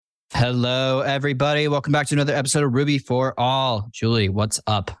Hello, everybody. Welcome back to another episode of Ruby for All. Julie, what's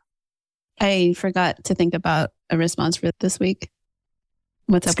up? I forgot to think about a response for this week.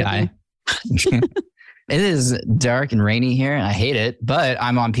 What's up, Sky? It is dark and rainy here, and I hate it, but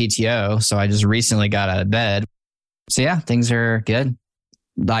I'm on PTO, so I just recently got out of bed. So yeah, things are good.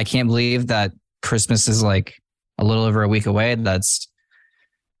 I can't believe that Christmas is like a little over a week away. That's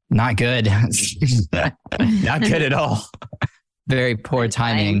not good. Not good at all. Very poor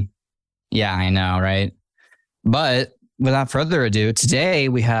timing. Yeah, I know, right? But without further ado, today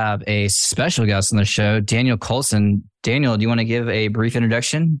we have a special guest on the show, Daniel Colson. Daniel, do you want to give a brief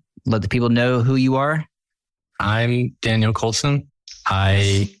introduction? Let the people know who you are. I'm Daniel Colson.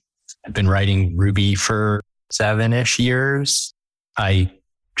 I have been writing Ruby for 7-ish years. I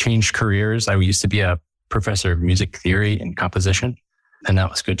changed careers. I used to be a professor of music theory and composition, and that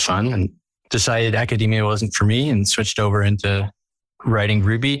was good fun. And decided academia wasn't for me and switched over into writing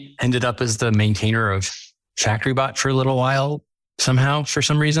Ruby. Ended up as the maintainer of FactoryBot for a little while somehow, for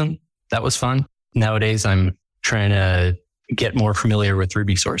some reason. That was fun. Nowadays, I'm trying to get more familiar with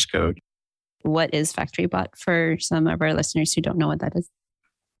Ruby source code. What is FactoryBot for some of our listeners who don't know what that is?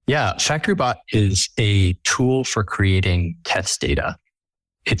 Yeah, FactoryBot is a tool for creating test data.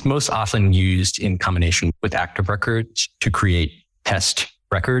 It's most often used in combination with active records to create test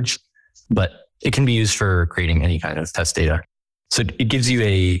records, but it can be used for creating any kind of test data. So it gives you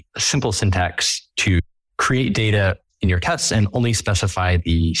a simple syntax to create data in your tests and only specify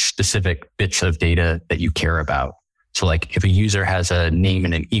the specific bits of data that you care about. So like if a user has a name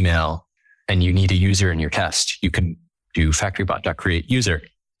and an email and you need a user in your test, you can do factorybot.create user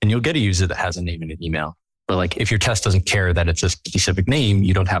and you'll get a user that has a name and an email. But like if your test doesn't care that it's a specific name,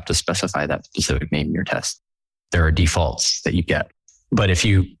 you don't have to specify that specific name in your test. There are defaults that you get. But if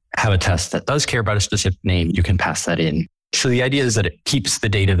you have a test that does care about a specific name, you can pass that in. So the idea is that it keeps the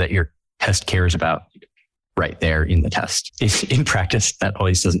data that your test cares about right there in the test. In practice, that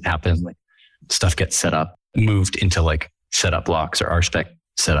always doesn't happen. Like stuff gets set up, moved into like setup blocks or RSpec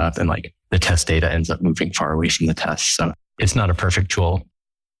setup, and like the test data ends up moving far away from the test. So it's not a perfect tool.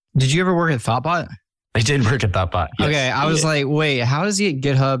 Did you ever work at Thoughtbot? I did work at Thoughtbot. Yes. Okay, I was like, wait, how is he at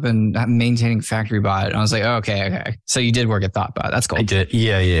GitHub and maintaining FactoryBot? And I was like, oh, okay. So you did work at Thoughtbot. That's cool. I did.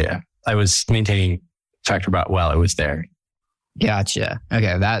 Yeah. I was maintaining FactoryBot while I was there. Gotcha.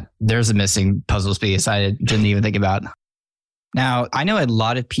 Okay, there's a missing puzzle piece I didn't even think about. Now, I know a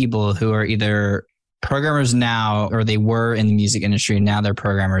lot of people who are either programmers now or they were in the music industry and now they're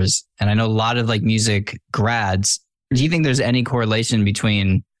programmers. And I know a lot of like music grads. Do you think there's any correlation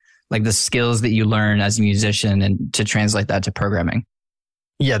between like the skills that you learn as a musician and to translate that to programming?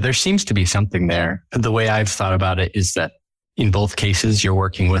 Yeah, there seems to be something there. The way I've thought about it is that in both cases, you're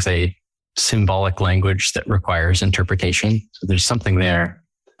working with a symbolic language that requires interpretation. So there's something there.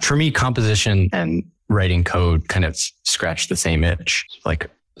 For me, composition and writing code kind of scratch the same itch, like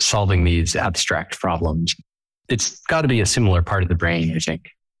solving these abstract problems. It's got to be a similar part of the brain, I think.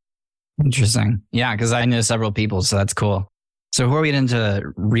 Interesting. Yeah, because I know several people, so that's cool. So before we get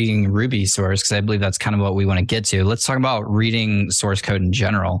into reading Ruby source, because I believe that's kind of what we want to get to, let's talk about reading source code in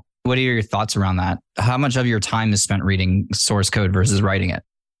general. What are your thoughts around that? How much of your time is spent reading source code versus writing it?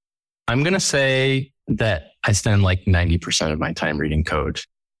 I'm going to say that I spend like 90% of my time reading code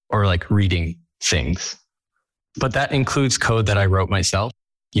or like reading things. But that includes code that I wrote myself.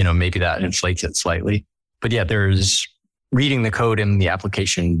 Maybe that inflates it slightly. But yeah, there's reading the code in the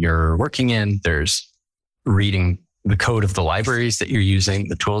application you're working in. There's reading the code of the libraries that you're using,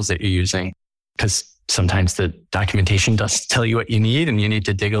 the tools that you're using, because sometimes the documentation does tell you what you need and you need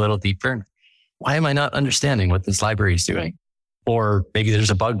to dig a little deeper. Why am I not understanding what this library is doing? Or maybe there's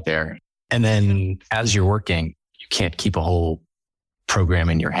a bug there. And then as you're working, you can't keep a whole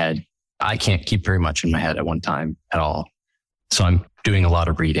program in your head. I can't keep very much in my head at one time at all. So I'm doing a lot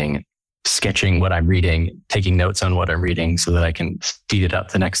of reading, sketching what I'm reading, taking notes on what I'm reading so that I can speed it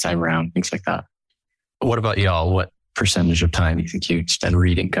up the next time around, things like that. What about y'all? What percentage of time do you think you spend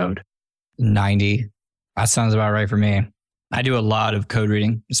reading code? 90. That sounds about right for me. I do a lot of code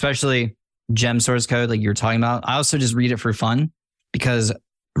reading, especially gem source code like you were talking about. I also just read it for fun because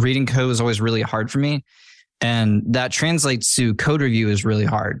reading code is always really hard for me. And that translates to code review is really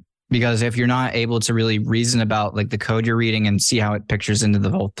hard because if you're not able to really reason about like the code you're reading and see how it pictures into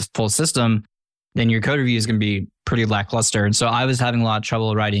the full system, then your code review is going to be pretty lackluster. And so I was having a lot of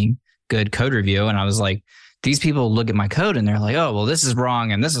trouble writing good code review. And I was like, these people look at my code and they're like, oh, well, this is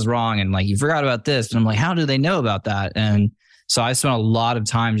wrong. And this is wrong. And like, you forgot about this. And I'm like, how do they know about that? And so I spent a lot of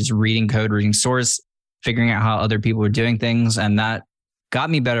time just reading code, reading source, figuring out how other people were doing things. And that got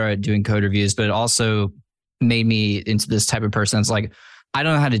me better at doing code reviews, but it also made me into this type of person that's like, I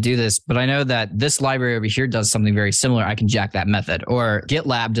don't know how to do this, but I know that this library over here does something very similar. I can jack that method. Or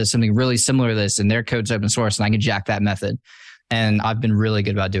GitLab does something really similar to this and their code's open source and I can jack that method. And I've been really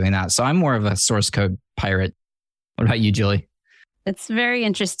good about doing that. So I'm more of a source code pirate. What about you, Julie? It's very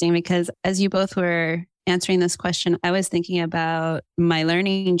interesting because as you both were answering this question, I was thinking about my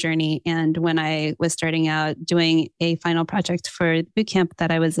learning journey. And when I was starting out doing a final project for the bootcamp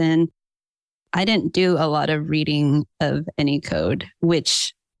that I was in, I didn't do a lot of reading of any code,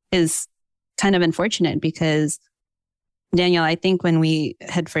 which is kind of unfortunate because, Daniel, I think when we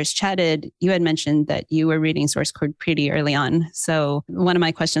had first chatted, you had mentioned that you were reading source code pretty early on. So one of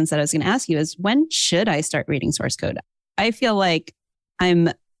my questions that I was going to ask you is, when should I start reading source code? I feel like I'm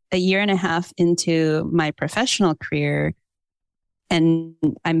a year and a half into my professional career and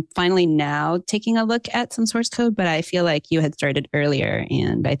I'm finally now taking a look at some source code, but I feel like you had started earlier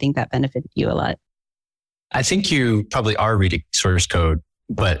and I think that benefited you a lot. I think you probably are reading source code,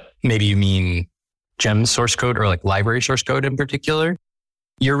 but maybe you mean gem source code or like library source code in particular.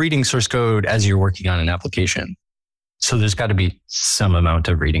 You're reading source code as you're working on an application. So there's got to be some amount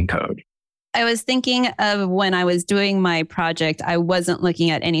of reading code. I was thinking of when I was doing my project, I wasn't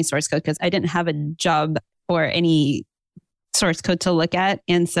looking at any source code because I didn't have a job or any source code to look at.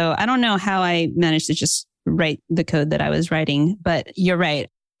 And so I don't know how I managed to just write the code that I was writing, but you're right.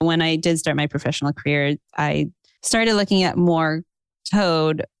 When I did start my professional career, I started looking at more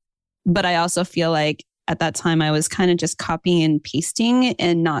code, but I also feel like at that time I was kind of just copying and pasting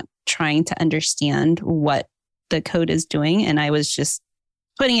and not trying to understand what the code is doing. And I was just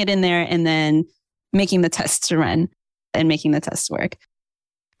putting it in there and then making the tests run and making the tests work.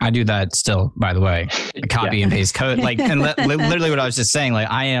 I do that still, by the way. Copy and paste code. Like, and literally what I was just saying, like,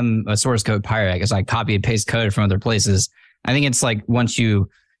 I am a source code pirate because I copy and paste code from other places. I think it's like once you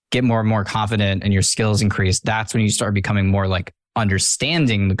get more and more confident and your skills increase, that's when you start becoming more like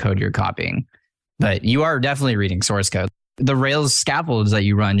understanding the code you're copying. But you are definitely reading source code. The Rails scaffolds that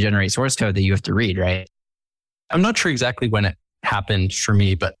you run generate source code that you have to read, right? I'm not sure exactly when it happened for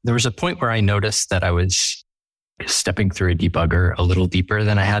me, but there was a point where I noticed that I was stepping through a debugger a little deeper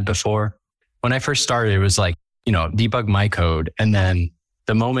than I had before. When I first started, it was like, debug my code. And then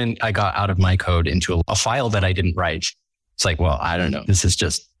the moment I got out of my code into a file that I didn't write, it's like, well, I don't know. This is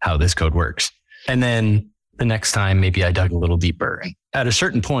just how this code works. And then the next time, maybe I dug a little deeper. At a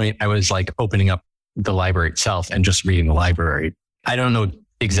certain point, I was like opening up the library itself and just reading the library. I don't know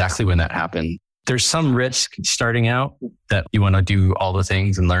exactly when that happened. There's some risk starting out that you want to do all the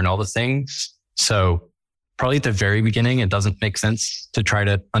things and learn all the things. So probably at the very beginning, it doesn't make sense to try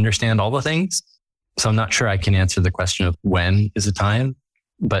to understand all the things. So I'm not sure I can answer the question of when is the time.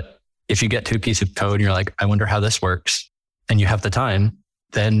 But if you get to a piece of code and you're like, I wonder how this works, and you have the time,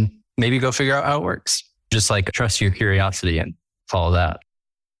 then maybe go figure out how it works. Just like trust your curiosity and follow that.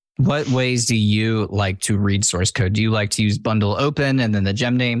 What ways do you like to read source code? Do you like to use bundle open and then the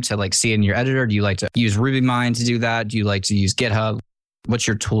gem name to like see it in your editor? Do you like to use RubyMine to do that? Do you like to use GitHub? What's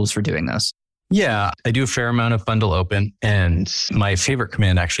your tools for doing this? Yeah, I do a fair amount of bundle open. And my favorite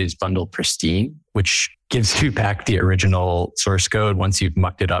command actually is bundle pristine, which gives you back the original source code once you've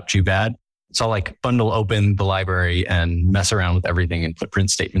mucked it up too bad. So I'll like bundle open the library and mess around with everything and put print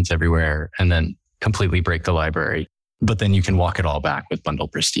statements everywhere and then completely break the library. But then you can walk it all back with bundle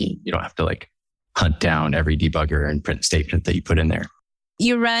pristine. You don't have to like hunt down every debugger and print statement that you put in there.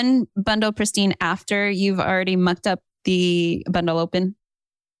 You run bundle pristine after you've already mucked up the bundle open?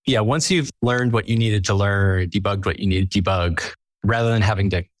 Yeah, once you've learned what you needed to learn, debugged what you needed to debug, rather than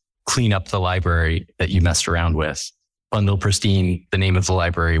having to clean up the library that you messed around with, bundle pristine, the name of the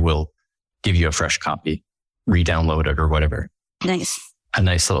library will give you a fresh copy, re-download it or whatever. Nice. A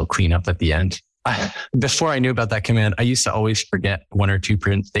nice little cleanup at the end. Before I knew about that command, I used to always forget one or two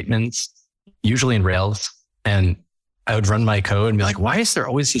print statements, usually in Rails. And I would run my code and be like, why is there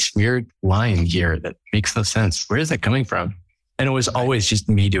always this weird line here that makes no sense? Where is that coming from? And it was always just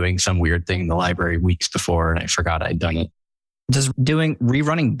me doing some weird thing in the library weeks before, and I forgot I'd done it. Does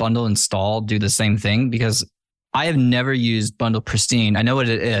rerunning bundle install do the same thing? Because I have never used bundle pristine. I know what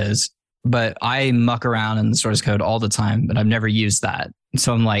it is, but I muck around in the source code all the time, but I've never used that.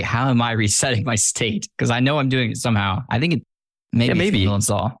 So I'm like, how am I resetting my state? Because I know I'm doing it somehow. I think maybe bundle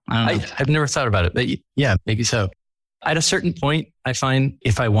install. I don't know. I've never thought about it, but yeah, maybe so. At a certain point, I find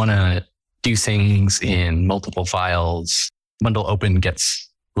if I want to do things in multiple files, bundle open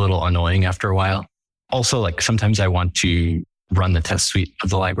gets a little annoying after a while. Also, like sometimes I want to run the test suite of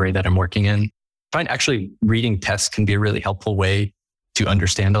the library that I'm working in. I find actually reading tests can be a really helpful way to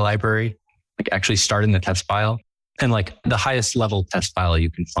understand a library, like actually start in the test file and like the highest level test file you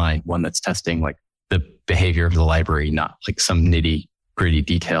can find, one that's testing like the behavior of the library, not like some nitty gritty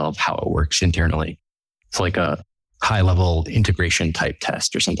detail of how it works internally. It's like a high level integration type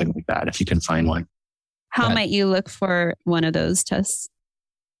test or something like that, if you can find one. How might you look for one of those tests?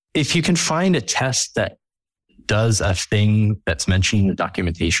 If you can find a test that does a thing that's mentioned in the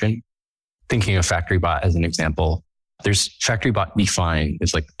documentation, thinking of FactoryBot as an example, there's FactoryBot define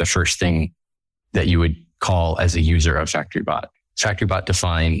is like the first thing that you would call as a user of FactoryBot. FactoryBot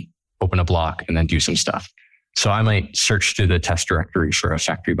define, open a block, and then do some stuff. So I might search through the test directory for a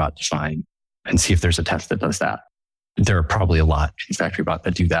FactoryBot define and see if there's a test that does that. There are probably a lot in FactoryBot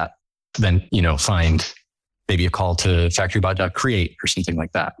that do that. Then, find maybe a call to FactoryBot.create or something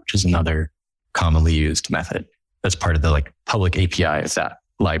like that, which is another commonly used method. That's part of the public API of that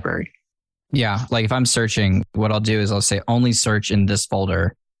library. Yeah. Like if I'm searching, what I'll do is I'll say only search in this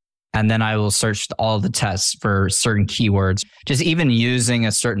folder. And then I will search all the tests for certain keywords, just even using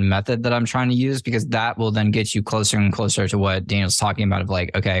a certain method that I'm trying to use, because that will then get you closer and closer to what Daniel's talking about of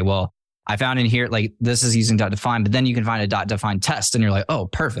okay, well, I found in here, this is using .define, but then you can find a .define test and you're like, oh,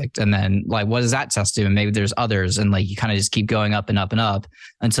 perfect. And then what does that test do? And maybe there's others. And you kind of just keep going up and up and up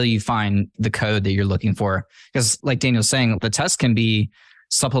until you find the code that you're looking for. Because like Daniel's saying, the test can be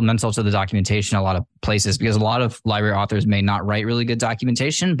supplemental to the documentation a lot of places, because a lot of library authors may not write really good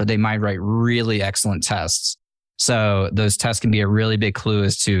documentation, but they might write really excellent tests. So those tests can be a really big clue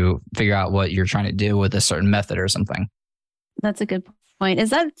as to figure out what you're trying to do with a certain method or something. That's a good point.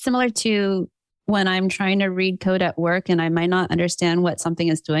 Is that similar to when I'm trying to read code at work and I might not understand what something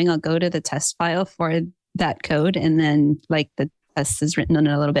is doing? I'll go to the test file for that code, and then the test is written in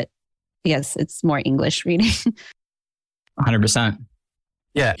a little bit. Yes, it's more English reading. 100%.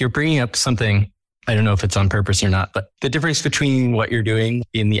 Yeah, you're bringing up something, I don't know if it's on purpose or not, but the difference between what you're doing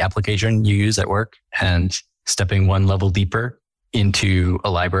in the application you use at work and stepping one level deeper into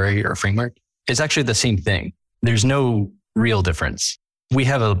a library or a framework is actually the same thing. There's no real difference. We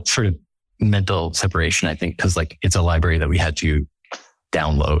have a sort of mental separation, I think, because it's a library that we had to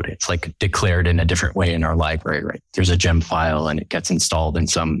download. It's declared in a different way in our library, right? There's a gem file and it gets installed in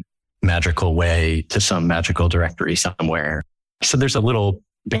some magical way to some magical directory somewhere. So there's a little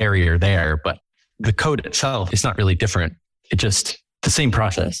barrier there, but the code itself is not really different. It's just the same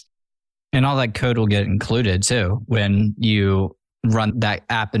process. And all that code will get included too when you run that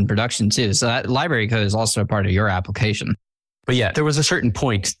app in production too. So that library code is also a part of your application. But yeah, there was a certain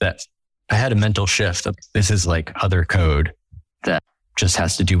point that I had a mental shift of this is other code that just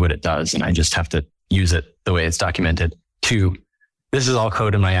has to do what it does. And I just have to use it the way it's documented, to this is all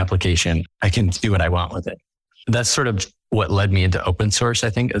code in my application. I can do what I want with it. That's sort of what led me into open source, I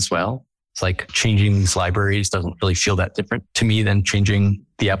think, as well. It's changing these libraries doesn't really feel that different to me than changing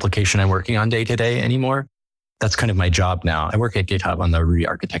the application I'm working on day to day anymore. That's kind of my job now. I work at GitHub on the Ruby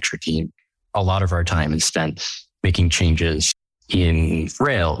architecture team. A lot of our time is spent making changes in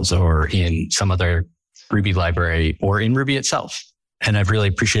Rails or in some other Ruby library or in Ruby itself. And I've really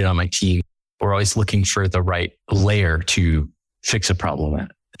appreciated on my team, we're always looking for the right layer to fix a problem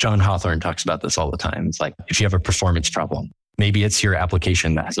at. John Hawthorne talks about this all the time. It's if you have a performance problem, maybe it's your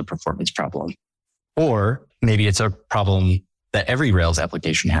application that has a performance problem. Or maybe it's a problem that every Rails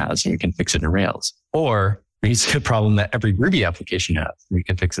application has and you can fix it in Rails. Or maybe it's a problem that every Ruby application has and you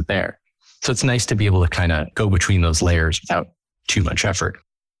can fix it there. So it's nice to be able to kind of go between those layers without too much effort.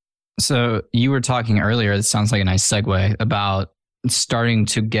 So you were talking earlier, it sounds like a nice segue, about starting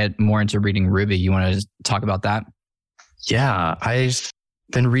to get more into reading Ruby. You want to talk about that? Yeah, I've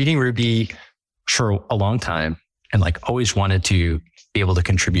been reading Ruby for a long time and always wanted to be able to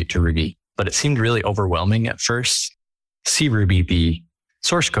contribute to Ruby, but it seemed really overwhelming at first. C Ruby, the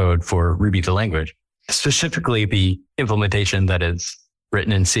source code for Ruby the language, specifically the implementation that is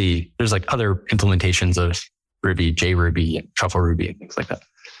written in C. There's other implementations of Ruby, JRuby and Truffle Ruby and things like that.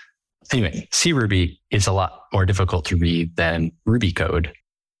 Anyway, C Ruby is a lot more difficult to read than Ruby code,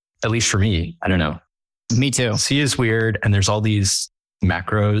 at least for me. I don't know. Me too. C is weird, and there's all these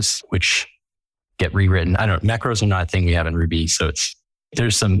macros which get rewritten. I don't know. Macros are not a thing we have in Ruby, so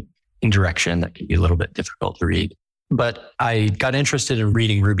there's some indirection that can be a little bit difficult to read. But I got interested in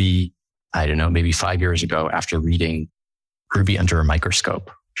reading Ruby, I don't know, maybe 5 years ago after reading Ruby Under a Microscope,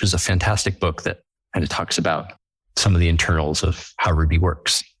 which is a fantastic book that kind of talks about some of the internals of how Ruby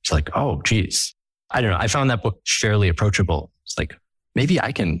works. It's oh, geez. I don't know. I found that book fairly approachable. It's maybe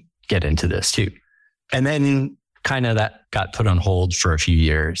I can get into this too. And then kind of that got put on hold for a few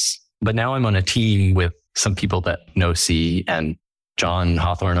years. But now I'm on a team with some people that know C, and John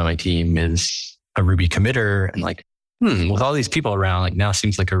Hawthorne on my team is a Ruby committer. And with all these people around, now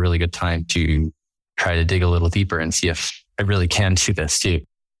seems like a really good time to try to dig a little deeper and see if I really can do this too.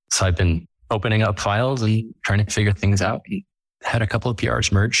 So I've been opening up files and trying to figure things out. And had a couple of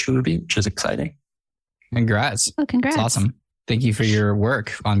PRs merged to Ruby, which is exciting. Congrats. Oh, congrats. That's awesome. Thank you for your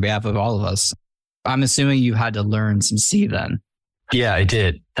work on behalf of all of us. I'm assuming you had to learn some C then. Yeah, I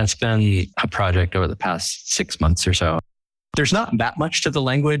did. That's been a project over the past 6 months or so. There's not that much to the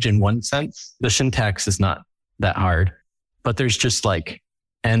language in one sense. The syntax is not that hard, but there's just like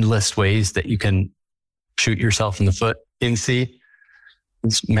endless ways that you can shoot yourself in the foot in C.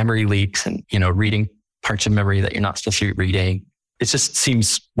 It's memory leaks and, reading parts of memory that you're not supposed to be reading. It just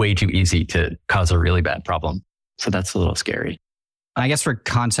seems way too easy to cause a really bad problem. So that's a little scary. I guess for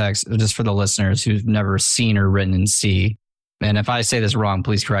context, just for the listeners who've never seen or written in C, and if I say this wrong,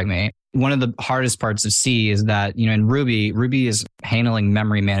 please correct me. One of the hardest parts of C is that, in Ruby is handling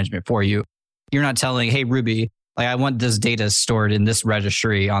memory management for you. You're not telling, hey, Ruby, I want this data stored in this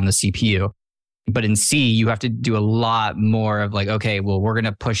registry on the CPU. But in C, you have to do a lot more of okay, well, we're going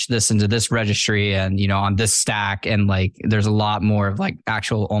to push this into this registry and, on this stack. And there's a lot more of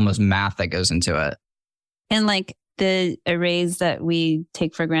actual almost math that goes into it. And the arrays that we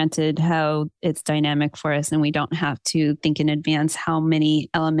take for granted, how it's dynamic for us and we don't have to think in advance how many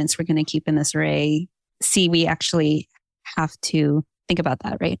elements we're going to keep in this array. C, we actually have to think about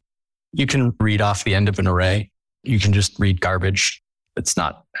that, right? You can read off the end of an array. You can just read garbage. It's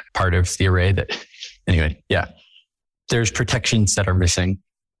not part of the array anyway, yeah. There's protections that are missing.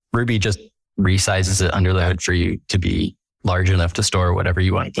 Ruby just resizes it under the hood for you to be large enough to store whatever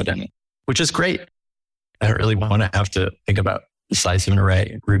you want to put in it, which is great. I don't really want to have to think about the size of an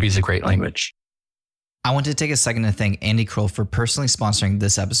array. Ruby's a great language. I want to take a second to thank Andy Kroll for personally sponsoring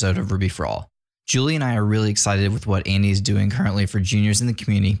this episode of Ruby for All. Julie and I are really excited with what Andy is doing currently for juniors in the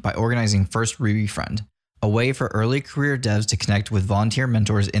community by organizing First Ruby Friend, a way for early career devs to connect with volunteer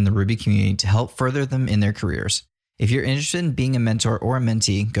mentors in the Ruby community to help further them in their careers. If you're interested in being a mentor or a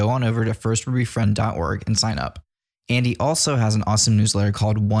mentee, go on over to firstrubyfriend.org and sign up. Andy also has an awesome newsletter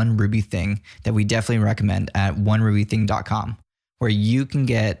called One Ruby Thing that we definitely recommend at onerubything.com, where you can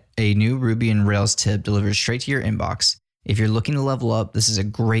get a new Ruby and Rails tip delivered straight to your inbox. If you're looking to level up, this is a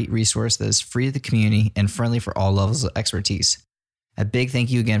great resource that is free to the community and friendly for all levels of expertise. A big thank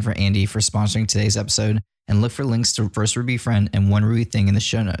you again for Andy for sponsoring today's episode, and look for links to First Ruby Friend and One Ruby Thing in the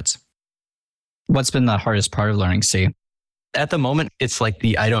show notes. What's been the hardest part of learning C? At the moment, it's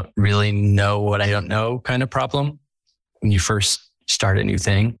the I don't really know what I don't know kind of problem. When you first start a new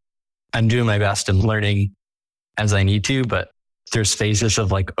thing, I'm doing my best and learning as I need to, but there's phases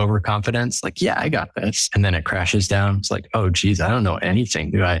of overconfidence. Yeah, I got this. And then it crashes down. It's oh geez, I don't know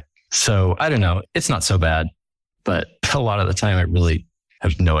anything, do I? So I don't know. It's not so bad, but a lot of the time I really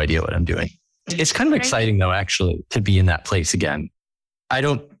have no idea what I'm doing. It's kind of exciting though, actually, to be in that place again. I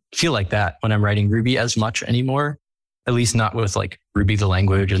don't feel like that when I'm writing Ruby as much anymore, at least not with Ruby, the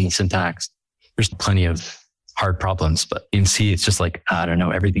language and the syntax. There's plenty of hard problems, but in C, it's just I don't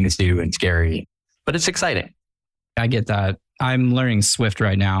know, everything is new and scary, but it's exciting. I get that. I'm learning Swift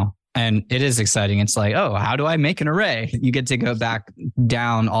right now, and it is exciting. It's oh, how do I make an array? You get to go back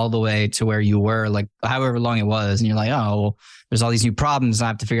down all the way to where you were, however long it was. And you're oh, well, there's all these new problems. I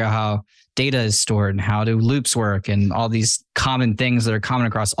have to figure out how data is stored and how do loops work and all these common things that are common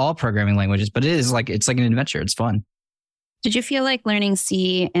across all programming languages. But it is it's like an adventure. It's fun. Did you feel like learning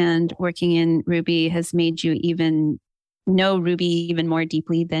C and working in Ruby has made you even know Ruby even more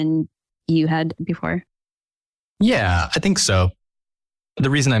deeply than you had before? Yeah, I think so. The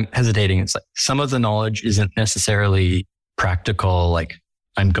reason I'm hesitating is some of the knowledge isn't necessarily practical.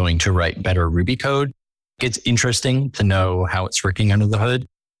 I'm going to write better Ruby code. It's interesting to know how it's working under the hood,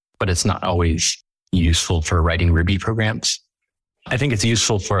 but it's not always useful for writing Ruby programs. I think it's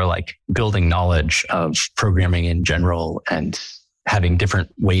useful for building knowledge of programming in general and having different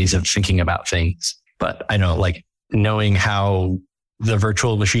ways of thinking about things. But I know knowing how the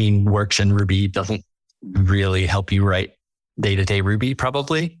virtual machine works in Ruby doesn't really help you write day-to-day Ruby,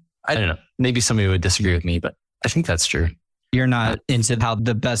 probably. I don't know. Maybe somebody would disagree with me, but I think that's true. You're not into how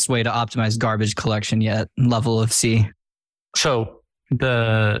the best way to optimize garbage collection yet, level of C. So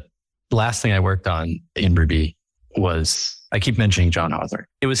the last thing I worked on in Ruby was, I keep mentioning John Hawthorne.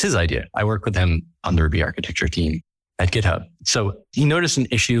 It was his idea. I work with him on the Ruby architecture team at GitHub. So he noticed an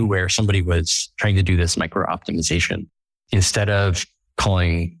issue where somebody was trying to do this micro optimization. Instead of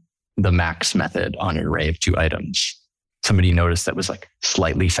calling the max method on an array of 2 items, somebody noticed that was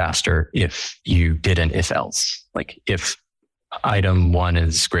slightly faster if you did an if else. If item 1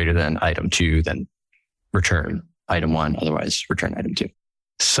 is greater than item 2, then return item 1, otherwise return item 2.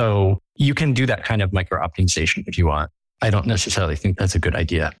 So you can do that kind of micro optimization if you want. I don't necessarily think that's a good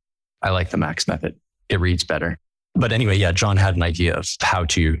idea. I like the max method. It reads better. But anyway, yeah, John had an idea of how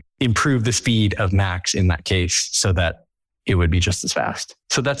to improve the speed of max in that case so that it would be just as fast.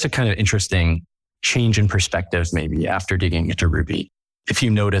 So that's a kind of interesting change in perspective, maybe after digging into Ruby. If you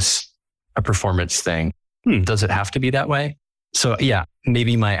notice a performance thing, does it have to be that way? So yeah,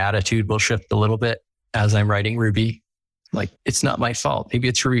 maybe my attitude will shift a little bit as I'm writing Ruby. Like, it's not my fault. Maybe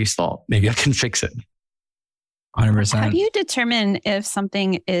it's Ruby's fault. Maybe I can fix it. 100%. How do you determine if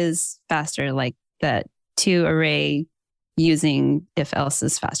something is faster, like that to array using if else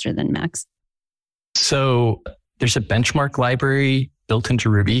is faster than max? So there's a benchmark library built into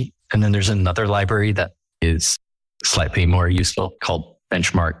Ruby. And then there's another library that is slightly more useful called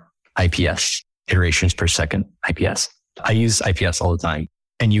benchmark IPS, iterations per second IPS. I use IPS all the time.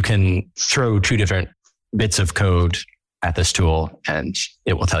 And you can throw two different bits of code at this tool and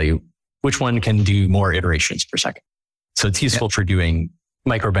it will tell you which one can do more iterations per second. So it's useful for doing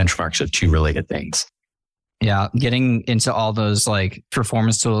micro benchmarks of two related things. Yeah, getting into all those like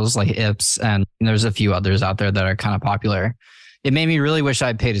performance tools like IPS, and there's a few others out there that are kind of popular. It made me really wish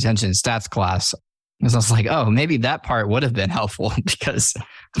I'd paid attention in stats class, because I was like, oh, maybe that part would have been helpful because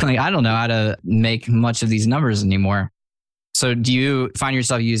like, I don't know how to make much of these numbers anymore. So do you find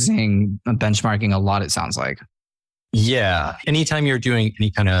yourself using benchmarking a lot, it sounds like? Yeah. Anytime you're doing any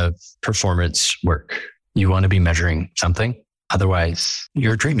kind of performance work, you want to be measuring something. Otherwise,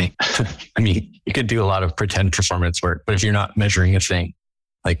 you're dreaming. I mean, you could do a lot of pretend performance work, but if you're not measuring a thing,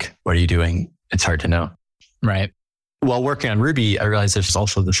 like, what are you doing? It's hard to know. Right. While working on Ruby, I realized there's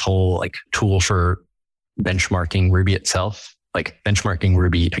also this whole like tool for benchmarking Ruby itself, like benchmarking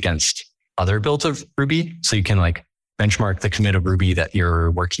Ruby against other builds of Ruby. So you can like benchmark the commit of Ruby that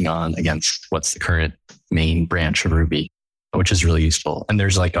you're working on against what's the current main branch of Ruby, which is really useful. And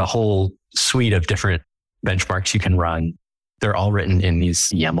there's like a whole suite of different benchmarks you can run. They're all written in these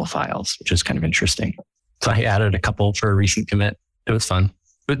YAML files, which is kind of interesting. So I added a couple for a recent commit. It was fun,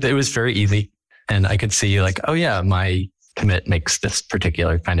 but it was very easy. And I could see like, oh yeah, my commit makes this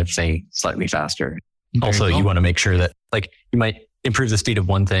particular kind of thing slightly faster. Also, you want to make sure that like you might improve the speed of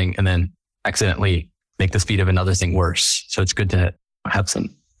one thing and then accidentally make the speed of another thing worse. So it's good to have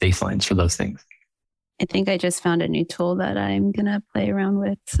some baselines for those things. I think I just found a new tool that I'm going to play around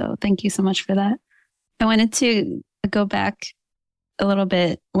with. So thank you so much for that. I wanted to go back a little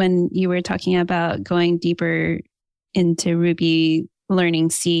bit when you were talking about going deeper into Ruby, learning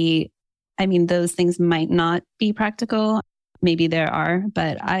C. I mean, those things might not be practical. Maybe there are,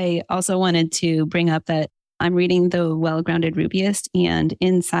 but I also wanted to bring up that I'm reading the Well-Grounded Rubyist, and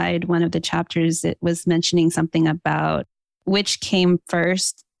inside one of the chapters, it was mentioning something about which came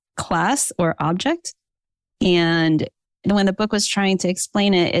first, class or object. And when the book was trying to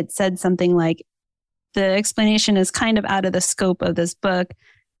explain it, it said something like, the explanation is kind of out of the scope of this book,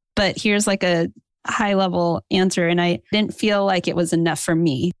 but here's like a high level answer. And I didn't feel like it was enough for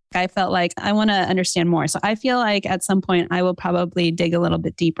me. I felt like I want to understand more. So I feel like at some point I will probably dig a little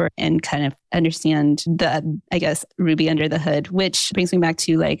bit deeper and kind of understand the, I guess, Ruby under the hood, which brings me back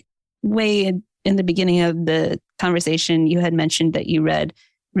to like way in the beginning of the conversation, you had mentioned that you read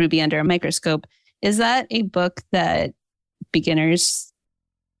Ruby Under a Microscope. Is that a book that beginners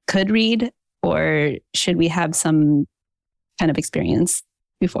could read, or should we have some kind of experience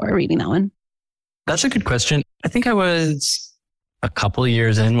before reading that one? That's a good question. I think I was a couple of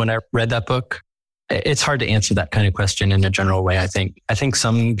years in when I read that book. It's hard to answer that kind of question in a general way. I think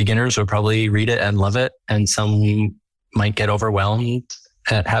some beginners will probably read it and love it, and some might get overwhelmed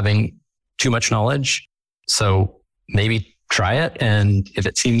at having too much knowledge. So maybe try it. And if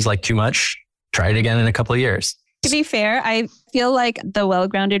it seems like too much, try it again in a couple of years. To be fair, I feel like The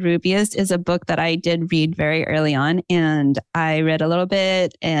Well-Grounded Rubyist is a book that I did read very early on, and I read a little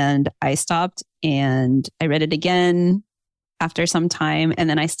bit and I stopped, and I read it again after some time, and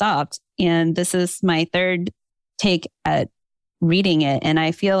then I stopped. And this is my third take at reading it. And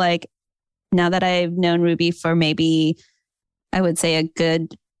I feel like now that I've known Ruby for maybe, I would say a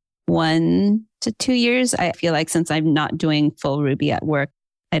good 1 to 2 years, I feel like since I'm not doing full Ruby at work,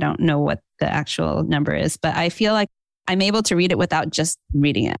 I don't know what the actual number is, but I feel like I'm able to read it without just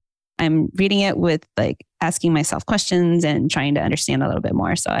reading it. I'm reading it with like asking myself questions and trying to understand a little bit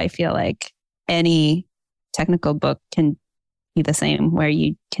more. So I feel like any technical book can be the same, where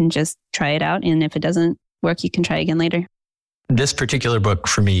you can just try it out. And if it doesn't work, you can try again later. This particular book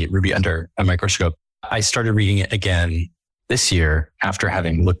for me, Ruby Under a Microscope, I started reading it again this year after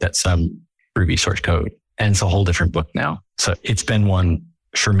having looked at some Ruby source code. And it's a whole different book now. So it's been one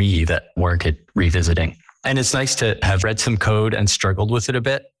for me that warranted revisiting. And it's nice to have read some code and struggled with it a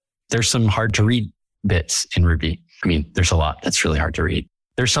bit. There's some hard to read bits in Ruby. I mean, there's a lot that's really hard to read.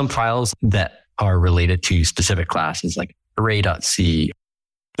 There's some files that are related to specific classes like array.c.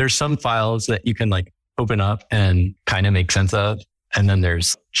 There's some files that you can like open up and kind of make sense of. And then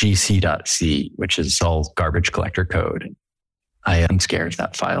there's gc.c, which is all garbage collector code. I am scared of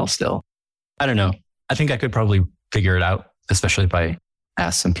that file still. I don't know. I think I could probably figure it out, especially if I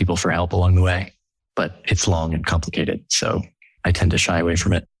ask some people for help along the way. But it's long and complicated, so I tend to shy away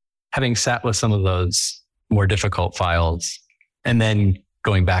from it. Having sat with some of those more difficult files and then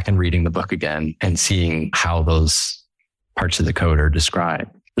going back and reading the book again and seeing how those parts of the code are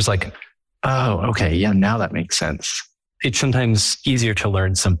described, it's like, oh, okay, yeah, now that makes sense. It's sometimes easier to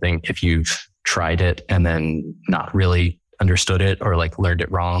learn something if you've tried it and then not really understood it or like learned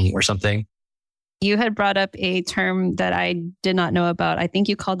it wrong or something. You had brought up a term that I did not know about. I think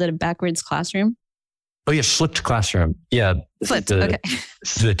you called it a backwards classroom. Oh yeah, flipped classroom. Yeah. Flipped, okay.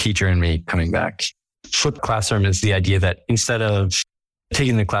 The teacher and me coming back. Flipped classroom is the idea that instead of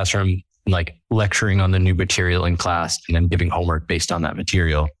taking the classroom and like lecturing on the new material in class and then giving homework based on that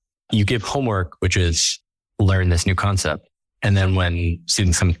material, you give homework, which is learn this new concept. And then when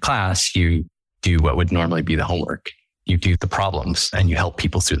students come to class, you do what would normally be the homework. You do the problems and you help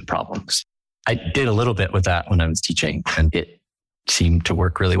people through the problems. I did a little bit with that when I was teaching and it seemed to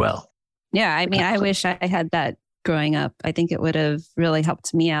work really well. Yeah, I mean, I wish I had that growing up. I think it would have really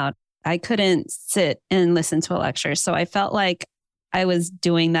helped me out. I couldn't sit and listen to a lecture. So I felt like I was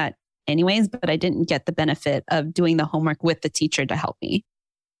doing that anyways, but I didn't get the benefit of doing the homework with the teacher to help me.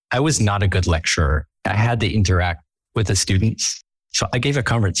 I was not a good lecturer. I had to interact with the students. So I gave a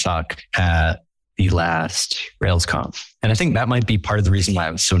conference talk at the last RailsConf. And I think that might be part of the reason why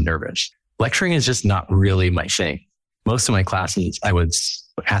I was so nervous. Lecturing is just not really my thing. Most of my classes, I was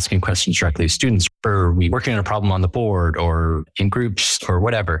asking questions directly to students, or we working on a problem on the board or in groups or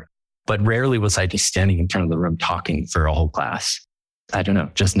whatever. But rarely was I just standing in front of the room talking for a whole class. I don't know,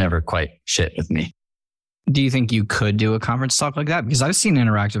 just never quite fit with me. Do you think you could do a conference talk like that? Because I've seen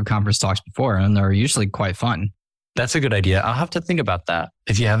interactive conference talks before and they're usually quite fun. That's a good idea. I'll have to think about that.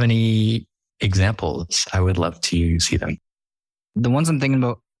 If you have any examples, I would love to see them. The ones I'm thinking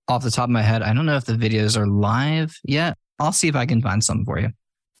about off the top of my head, I don't know if the videos are live yet. I'll see if I can find some for you.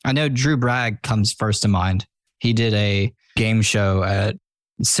 I know Drew Bragg comes first to mind. He did a game show at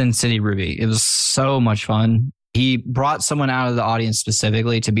Sin City Ruby. It was so much fun. He brought someone out of the audience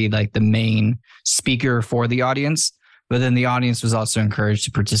specifically to be like the main speaker for the audience, but then the audience was also encouraged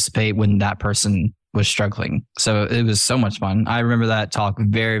to participate when that person was struggling. So it was so much fun. I remember that talk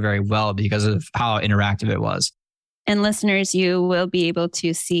very, very well because of how interactive it was. And listeners, you will be able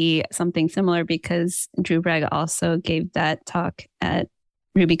to see something similar because Drew Bragg also gave that talk at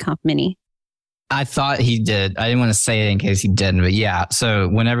RubyConf Mini. I thought he did. I didn't want to say it in case he didn't, but yeah. So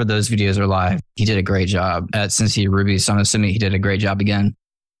whenever those videos are live, he did a great job at Cincy Ruby. So I'm assuming he did a great job again.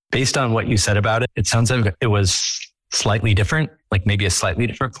 Based on what you said about it, it sounds like it was slightly different, like maybe a slightly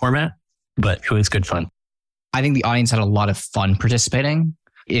different format, but it was good fun. I think the audience had a lot of fun participating.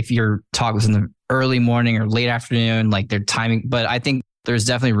 If your talk was in the early morning or late afternoon, like their timing, but I think there's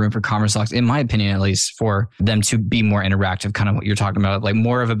definitely room for conference talks, in my opinion, at least, for them to be more interactive, kind of what you're talking about, like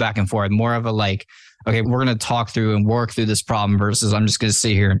more of a back and forth, more of a like, okay, we're going to talk through and work through this problem versus I'm just going to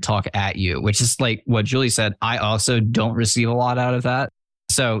sit here and talk at you, which is like what Julie said. I also don't receive a lot out of that.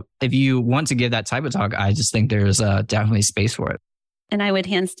 So if you want to give that type of talk, I just think there's definitely space for it. And I would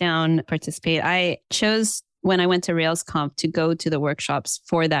hands down participate. I chose when I went to RailsConf to go to the workshops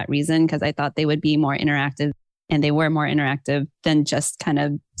for that reason, because I thought they would be more interactive. And they were more interactive than just kind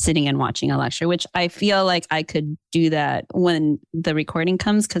of sitting and watching a lecture, which I feel like I could do that when the recording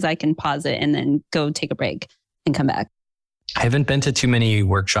comes because I can pause it and then go take a break and come back. I haven't been to too many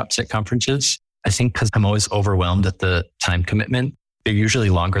workshops at conferences. I think because I'm always overwhelmed at the time commitment. They're usually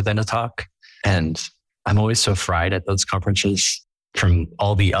longer than a talk. And I'm always so fried at those conferences from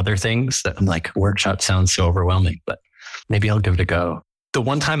all the other things that I'm like, workshop sounds so overwhelming, but maybe I'll give it a go. The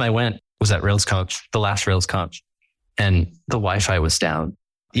one time I went was at RailsConf, the last RailsConf, and the Wi-Fi was down.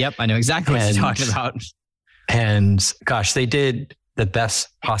 Yep, I know exactly what you're talking about. And gosh, they did the best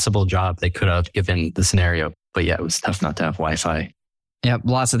possible job they could have given the scenario. But yeah, it was tough not to have Wi-Fi. Yep,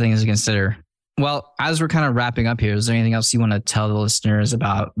 lots of things to consider. Well, as we're kind of wrapping up here, is there anything else you want to tell the listeners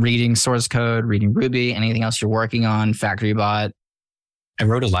about reading source code, reading Ruby, anything else you're working on, FactoryBot? I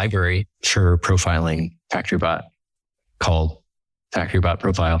wrote a library for profiling FactoryBot called FactoryBot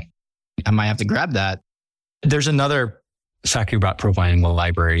Profile. I might have to grab that. There's another FactoryBot profiling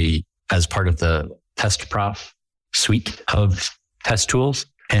library as part of the TestProf suite of test tools.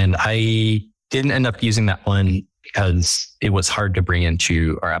 And I didn't end up using that one because it was hard to bring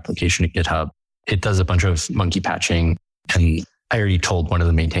into our application at GitHub. It does a bunch of monkey patching. And I already told one of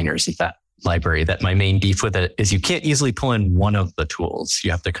the maintainers that library that my main beef with it is you can't easily pull in one of the tools.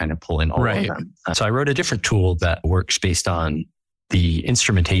 You have to kind of pull in all of them. So I wrote a different tool that works based on the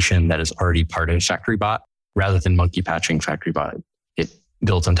instrumentation that is already part of FactoryBot rather than monkey patching FactoryBot. It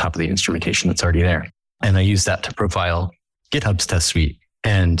builds on top of the instrumentation that's already there. And I use that to profile GitHub's test suite.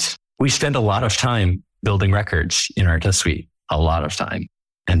 And we spend a lot of time building records in our test suite, a lot of time.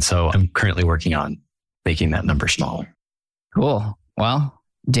 And so I'm currently working on making that number smaller. Cool. Well,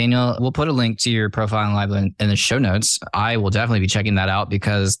 Daniel, we'll put a link to your profiling library in the show notes. I will definitely be checking that out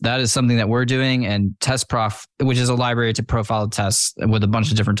because that is something that we're doing. And TestProf, which is a library to profile tests with a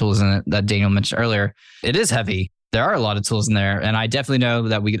bunch of different tools in it that Daniel mentioned earlier, it is heavy. There are a lot of tools in there. And I definitely know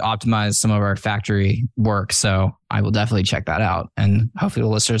that we could optimize some of our factory work. So I will definitely check that out. And hopefully the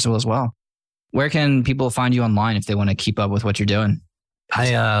listeners will as well. Where can people find you online if they want to keep up with what you're doing?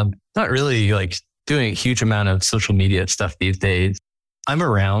 Not really like doing a huge amount of social media stuff these days. I'm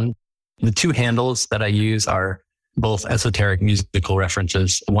around. The two handles that I use are both esoteric musical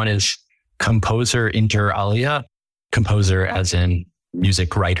references. One is composer inter alia, composer as in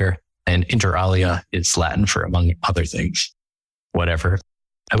music writer, and inter alia is Latin for among other things, whatever.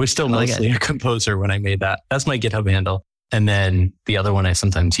 I was still mostly a composer when I made that. That's my GitHub handle. And then the other one I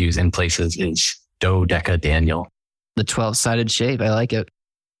sometimes use in places is Dodeca Daniel. The 12-sided shape. I like it.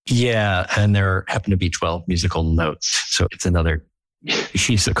 Yeah. And there happen to be 12 musical notes. So it's another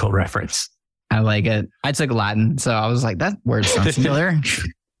musical reference. I like it. I took Latin, so I was like, that word sounds familiar.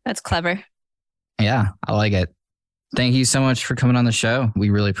 That's clever. Yeah, I like it. Thank you so much for coming on the show. We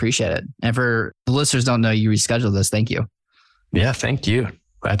really appreciate it. And for the listeners don't know, you rescheduled this. Thank you. Yeah, thank you.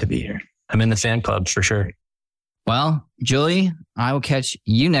 Glad to be here. I'm in the fan club for sure. Well, Julie, I will catch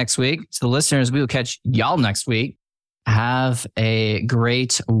you next week. To the listeners, we will catch y'all next week. Have a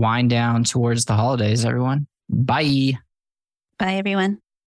great wind down towards the holidays, everyone. Bye. Bye, everyone.